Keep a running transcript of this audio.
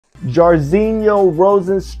Jairzinho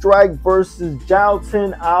Rozenstruik versus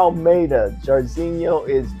Jailton Almeida. Jairzinho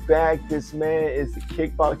is back. This man is the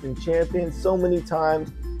kickboxing champion so many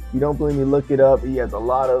times. You don't believe me, look it up. He has a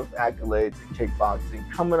lot of accolades in kickboxing.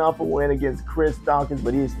 Coming off a win against Chris Dawkins,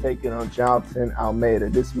 but he is taking on Jailton Almeida.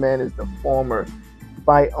 This man is the former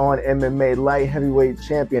Fight On MMA light heavyweight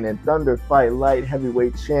champion and Thunder Fight light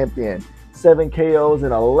heavyweight champion. 7 KOs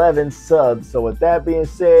and 11 subs. So with that being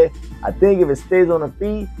said, I think if it stays on the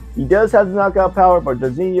feet, he does have the knockout power, but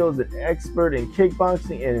Jairzinho is an expert in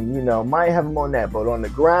kickboxing and, might have him on that. But on the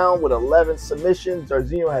ground with 11 submissions,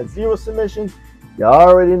 Jairzinho has 0 submissions. You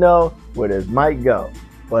already know where this might go.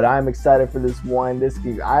 But I'm excited for this one.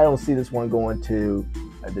 I don't see this one going to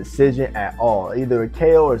a decision at all. Either a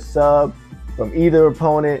KO or sub from either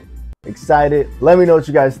opponent. Excited. Let me know what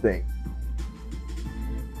you guys think.